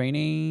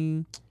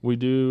training? We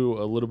do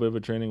a little bit of a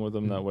training with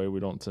them. That way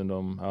we don't send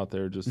them out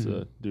there just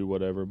to do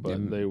whatever,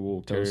 but they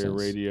will carry a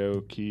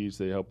radio, keys.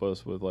 They help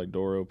us with like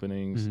door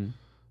openings.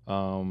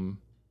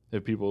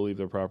 If people leave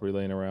their property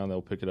laying around,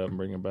 they'll pick it up and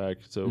bring it back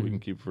so we can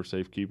keep it for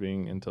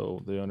safekeeping until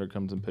the owner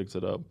comes and picks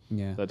it up.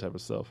 Yeah. That type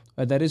of stuff.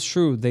 That is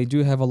true. They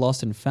do have a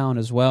lost and found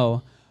as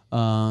well.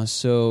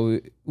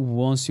 So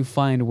once you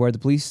find where the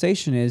police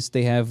station is,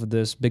 they have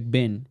this big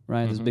bin,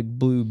 right? This big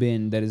blue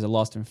bin that is a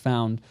lost and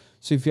found.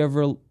 So if you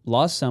ever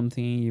lost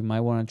something, you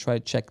might want to try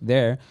to check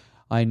there.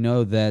 I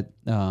know that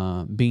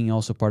being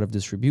also part of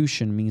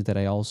distribution means that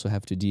I also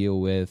have to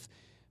deal with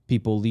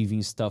people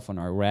leaving stuff on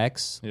our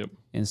racks.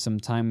 And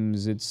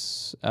sometimes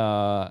it's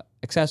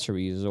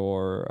accessories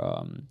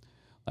or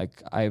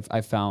like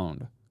I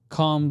found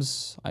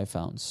combs, I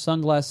found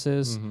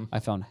sunglasses, I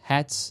found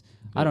hats.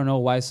 I don't know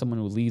why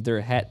someone would leave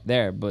their hat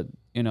there, but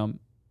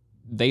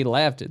they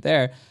left it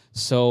there,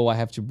 so I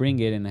have to bring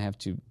it and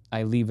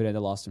I leave it at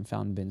the lost and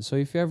found bin. So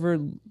if you ever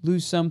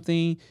lose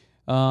something,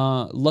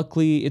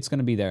 luckily it's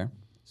gonna be there.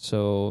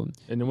 So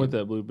and then with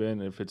that blue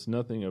bin, if it's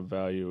nothing of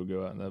value, it'll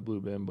go out in that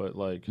blue bin. But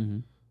like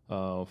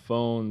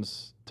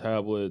phones,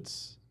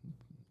 tablets,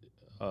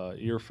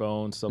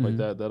 earphones, stuff like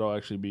that, that'll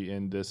actually be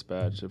in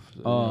dispatch. If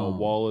a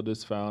wallet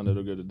is found,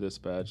 it'll go to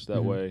dispatch.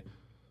 That way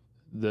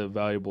the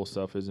valuable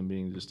stuff isn't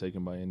being just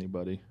taken by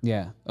anybody.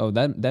 Yeah. Oh,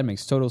 that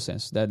makes total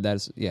sense.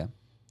 That's yeah.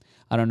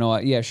 I don't know.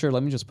 Yeah, sure.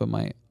 Let me just put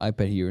my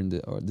iPad here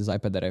or this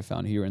iPad that I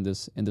found here in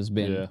this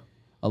bin,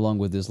 along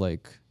with this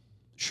like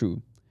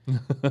shoe.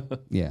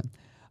 Yeah.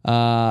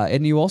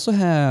 And you also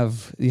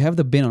have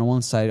the bin on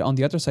one side. On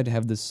the other side, you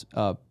have this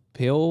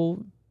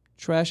pill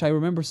trash. I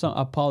remember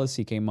a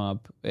policy came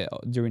up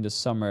during the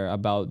summer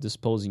about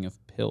disposing of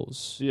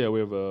pills. Yeah, we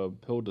have a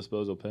pill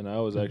disposal pen. I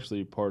was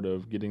actually part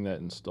of getting that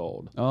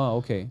installed. Oh,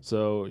 okay.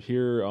 So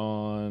here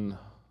on, I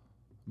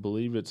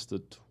believe it's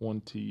either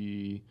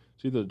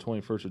the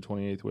 21st or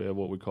 28th, we have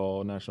what we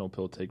call National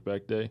Pill Take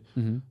Back Day,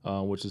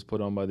 which is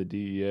put on by the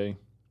DEA,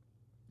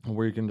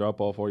 where you can drop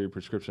off all your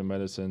prescription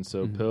medicine.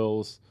 So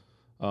pills,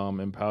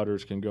 and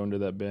powders can go into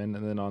that bin.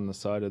 And then on the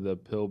side of the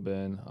pill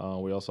bin,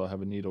 we also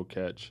have a needle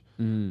catch.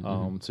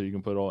 So you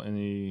can put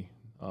any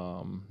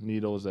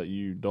needles that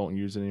you don't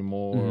use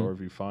anymore, or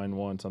if you find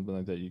one, something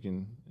like that, you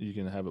can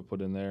have it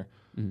put in there.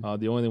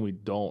 The only thing we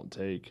don't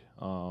take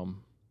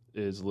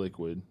is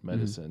liquid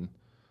medicine.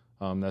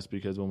 That's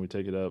because when we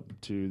take it up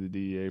to the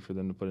DEA for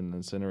them to put in an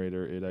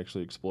incinerator, it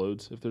actually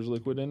explodes if there's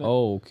liquid in it.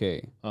 Oh,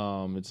 okay.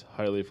 It's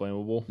highly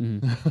flammable.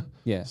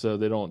 Yeah. So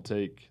they don't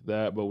take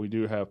that, but we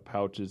do have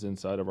pouches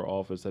inside of our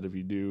office that if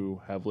you do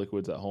have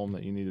liquids at home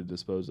that you need to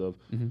dispose of,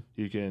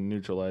 you can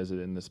neutralize it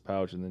in this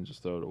pouch and then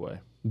just throw it away.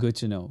 Good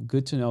to know.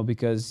 Good to know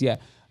because,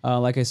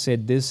 like I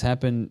said, this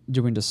happened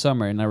during the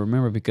summer, and I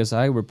remember because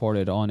I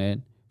reported on it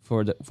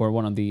for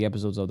one of the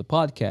episodes of the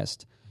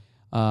podcast.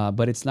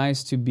 But it's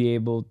nice to be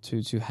able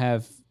to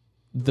have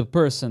the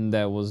person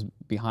that was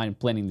behind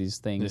planning these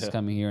things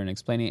coming here and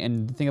explaining.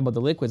 And the thing about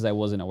the liquids I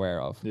wasn't aware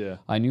of. Yeah.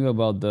 I knew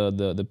about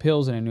the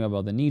pills and I knew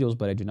about the needles,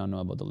 but I did not know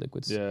about the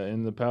liquids. Yeah,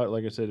 and the powder,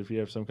 like I said, if you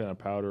have some kind of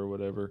powder or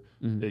whatever,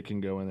 it can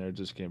go in there. It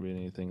just can't be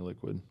anything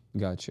liquid.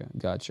 Gotcha.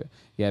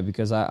 Yeah,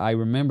 because I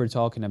remember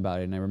talking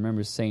about it, and I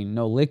remember saying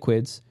no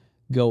liquids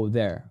go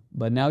there.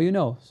 But now you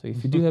know. So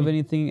if you do have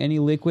any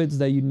liquids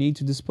that you need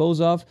to dispose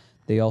of,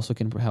 they also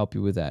can help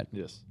you with that.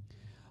 Yes.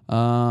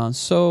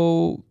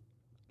 So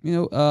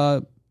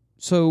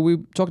we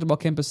talked about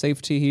campus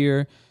safety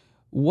here.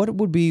 What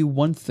would be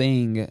one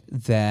thing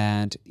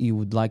that you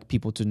would like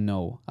people to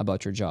know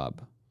about your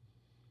job?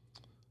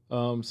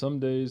 Some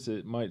days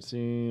it might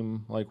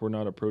seem like we're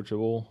not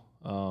approachable.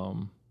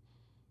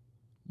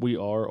 We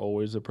are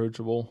always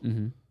approachable.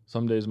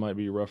 Some days might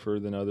be rougher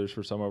than others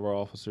for some of our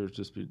officers,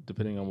 just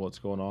depending on what's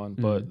going on.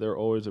 But they're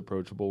always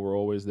approachable. We're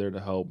always there to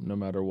help no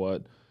matter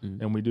what.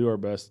 And we do our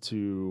best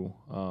to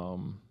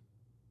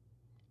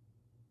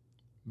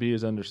be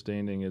as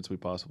understanding as we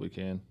possibly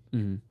can.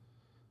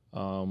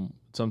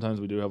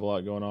 Sometimes we do have a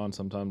lot going on.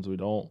 Sometimes we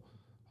don't.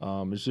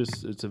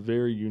 It's a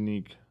very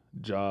unique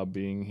job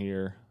being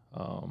here.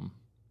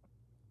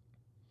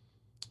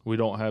 We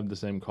don't have the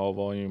same call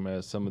volume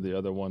as some of the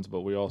other ones,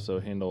 but we also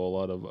handle a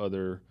lot of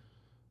other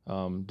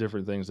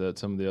different things that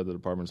some of the other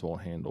departments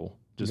won't handle,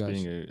 just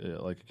being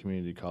a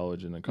community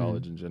college and a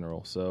college in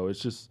general. So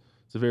it's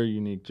a very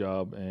unique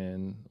job,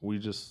 and we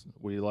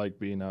like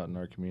being out in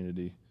our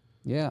community.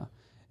 Yeah,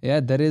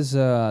 that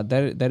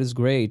is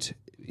great.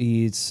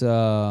 It's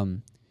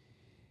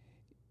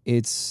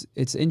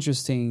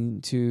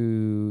interesting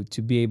to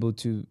be able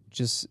to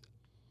just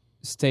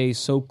stay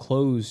so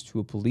close to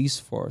a police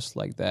force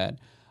like that.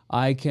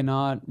 I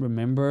cannot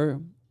remember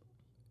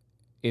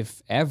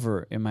if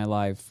ever in my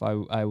life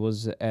I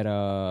was at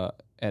a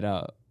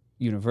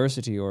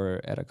university or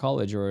at a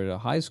college or at a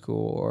high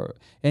school or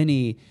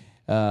any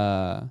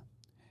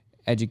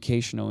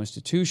educational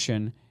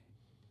institution,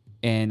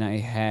 and I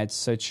had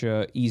such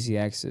a easy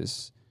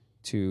access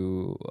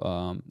to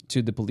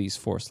the police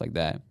force like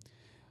that.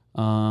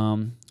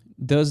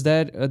 Does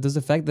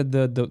the fact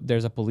that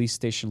there's a police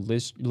station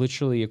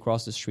literally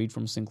across the street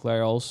from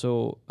Sinclair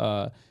also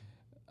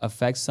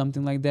affect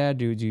something like that?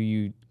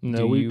 We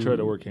try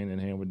to work hand in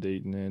hand with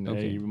Dayton, and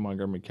even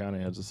Montgomery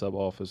County has a sub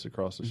office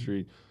across the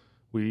street.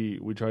 We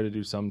try to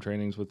do some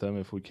trainings with them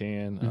if we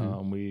can.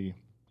 We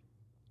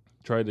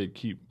try to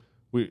keep.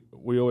 We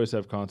always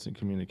have constant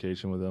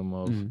communication with them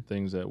of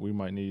things that we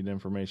might need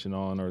information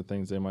on or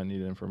things they might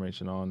need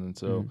information on, and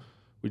so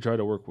we try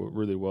to work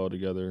really well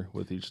together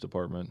with each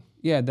department.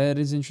 Yeah, that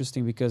is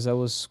interesting because I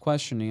was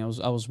questioning. I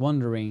was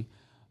wondering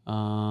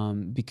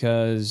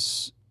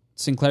because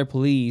Sinclair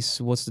Police.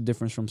 What's the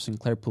difference from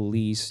Sinclair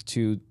Police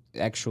to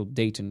actual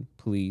Dayton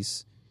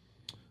Police?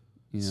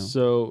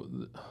 So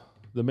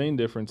the main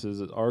difference is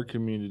that our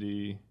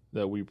community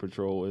that we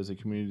patrol is a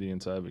community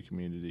inside of a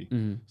community.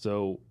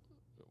 So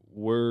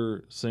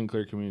we're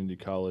Sinclair Community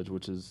College,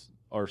 which is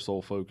our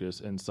sole focus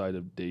inside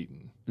of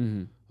Dayton.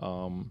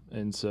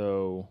 And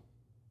so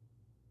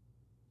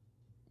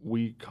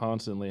we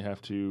constantly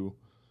have to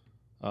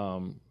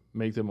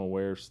make them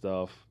aware of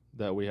stuff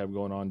that we have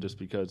going on just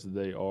because it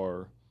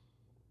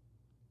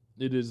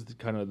is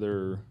kind of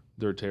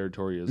their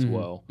territory as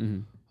well.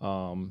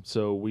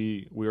 So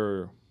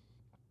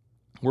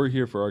we're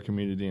here for our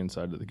community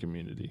inside of the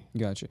community.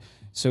 Gotcha.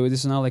 So this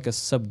is not like a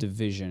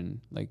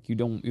subdivision. Like you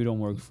don't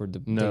work for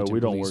the no, Dayton we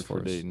don't Police work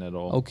Force. for Dayton at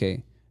all.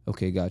 Okay,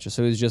 gotcha.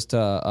 So it's just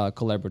a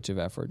collaborative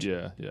effort.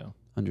 Yeah.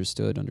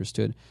 Understood.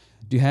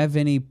 Do you have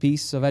any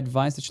piece of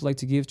advice that you'd like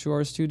to give to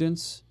our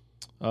students?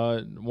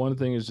 One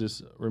thing is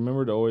just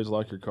remember to always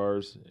lock your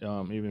cars,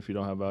 even if you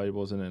don't have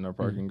valuables in our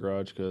parking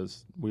garage,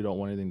 because we don't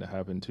want anything to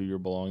happen to your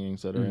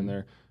belongings that are in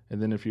there. And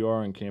then if you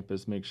are on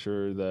campus, make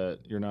sure that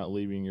you're not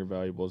leaving your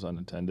valuables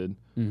unattended.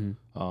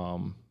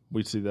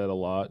 We see that a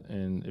lot.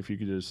 And if you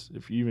could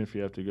even if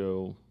you have to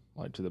go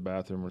like to the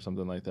bathroom or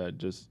something like that,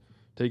 just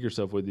take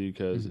yourself with you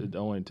because it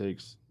only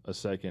takes a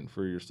second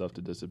for your stuff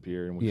to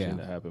disappear, and we've seen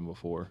it happen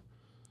before.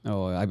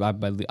 Oh,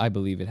 I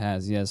believe it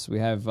has. Yes, we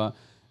have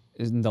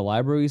in the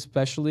library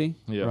especially.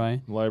 Yeah,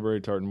 right.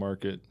 Library, Tartan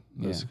Market,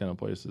 those kind of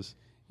places.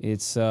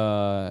 It's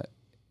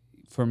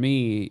for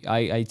me,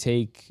 I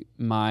take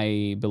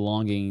my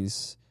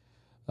belongings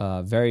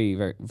very,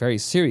 very, very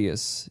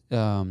serious.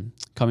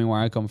 Coming where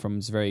I come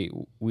from,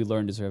 we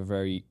learned this at a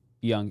very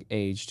young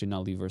age to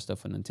not leave our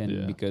stuff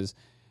unattended because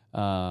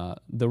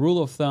the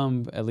rule of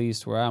thumb, at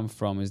least where I'm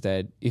from, is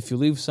that if you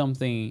leave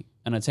something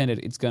unattended,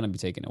 it's gonna be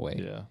taken away.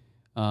 Yeah.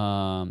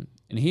 And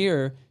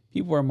here,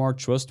 people are more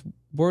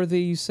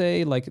trustworthy. You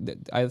say, like,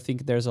 I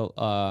think there's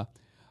a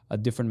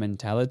different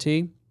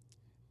mentality.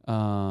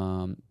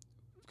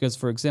 Because,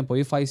 for example,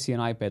 if I see an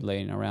iPad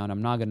laying around,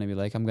 I'm not gonna be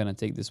like, I'm gonna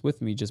take this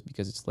with me just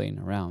because it's laying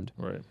around.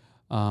 Right.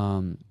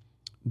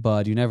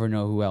 But you never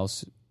know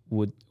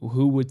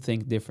who would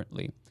think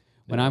differently.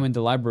 When I'm in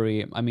the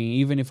library, I mean,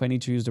 even if I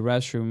need to use the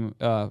restroom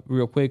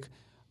real quick,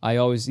 I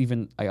always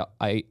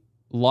I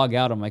log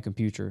out on my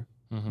computer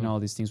and all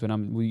these things when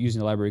I'm using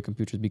the library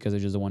computers because I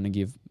just don't want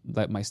to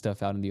let my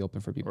stuff out in the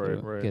open for people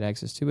to get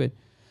access to it.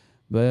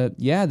 But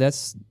yeah,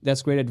 that's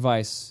great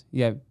advice.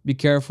 Yeah, be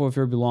careful of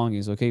your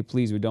belongings, okay?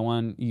 Please, we don't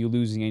want you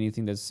losing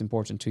anything that's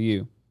important to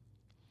you.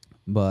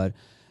 But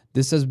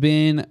this has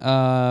been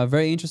a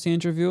very interesting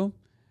interview.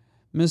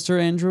 Mr.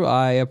 Andrew,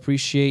 I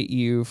appreciate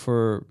you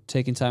for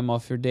taking time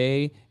off your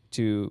day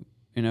to,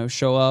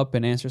 show up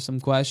and answer some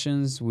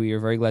questions. We are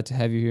very glad to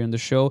have you here on the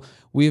show.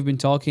 We have been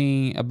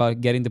talking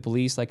about getting the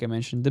police, like I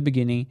mentioned at the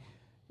beginning,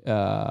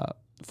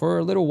 for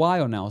a little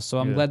while now. So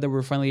I'm glad that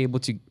we're finally able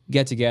to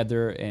get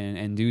together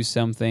and do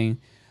something.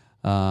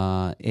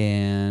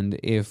 And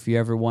if you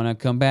ever want to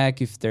come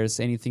back, if there's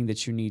anything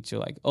that you need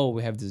to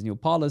we have this new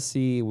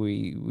policy,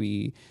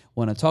 we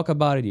want to talk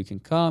about it, you can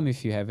come.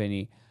 If you have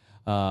any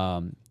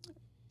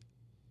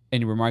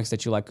remarks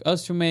that you like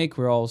us to make,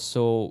 we're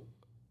also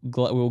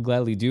we'll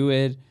gladly do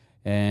it.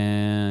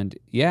 And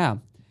yeah,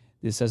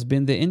 this has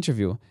been the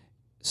interview.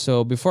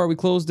 So before we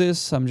close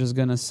this, I'm just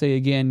gonna say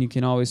again, you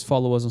can always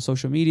follow us on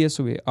social media.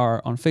 So we are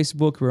on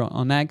Facebook, we're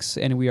on X,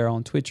 and we are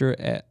on Twitter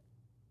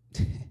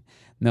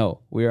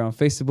we are on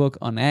Facebook,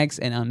 on X,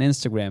 and on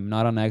Instagram,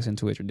 not on X and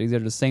Twitter. These are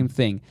the same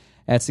thing,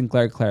 at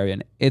Sinclair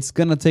Clarion. It's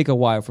gonna take a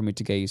while for me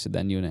to get used to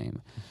that new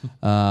name.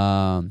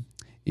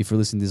 If you're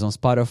listening to this on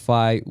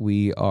Spotify,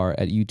 we are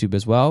at YouTube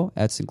as well,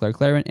 at Sinclair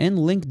Clarion, and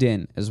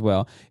LinkedIn as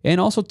well, and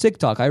also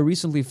TikTok. I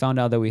recently found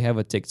out that we have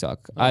a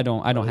TikTok. I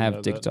don't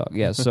have TikTok.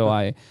 Yeah, so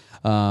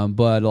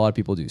but a lot of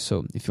people do.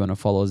 So if you want to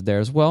follow us there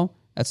as well,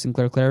 at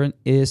Sinclair Clarion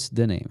is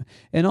the name.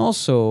 And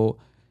also,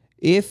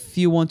 if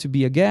you want to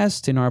be a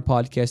guest in our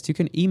podcast, you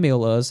can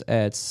email us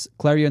at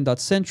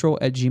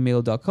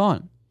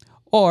clarion.central@gmail.com.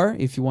 Or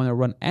if you want to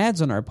run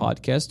ads on our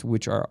podcast,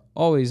 which are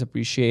always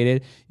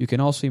appreciated, you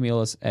can also email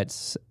us at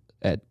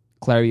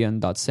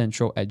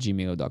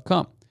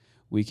clarion.central@gmail.com.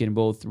 We can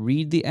both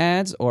read the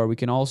ads, or we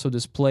can also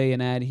display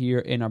an ad here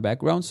in our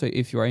background. So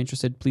if you are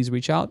interested, please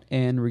reach out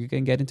and we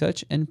can get in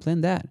touch and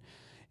plan that.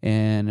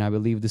 And I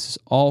believe this is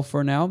all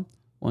for now.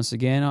 Once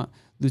again,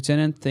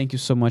 Lieutenant, thank you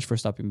so much for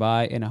stopping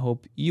by, and I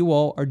hope you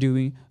all are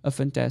doing a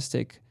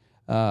fantastic.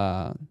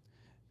 I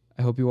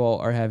hope you all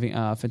are having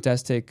a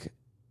fantastic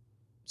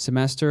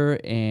semester.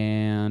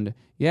 And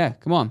yeah,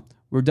 come on,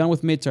 we're done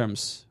with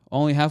midterms.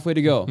 Only halfway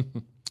to go.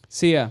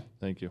 See ya.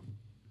 Thank you.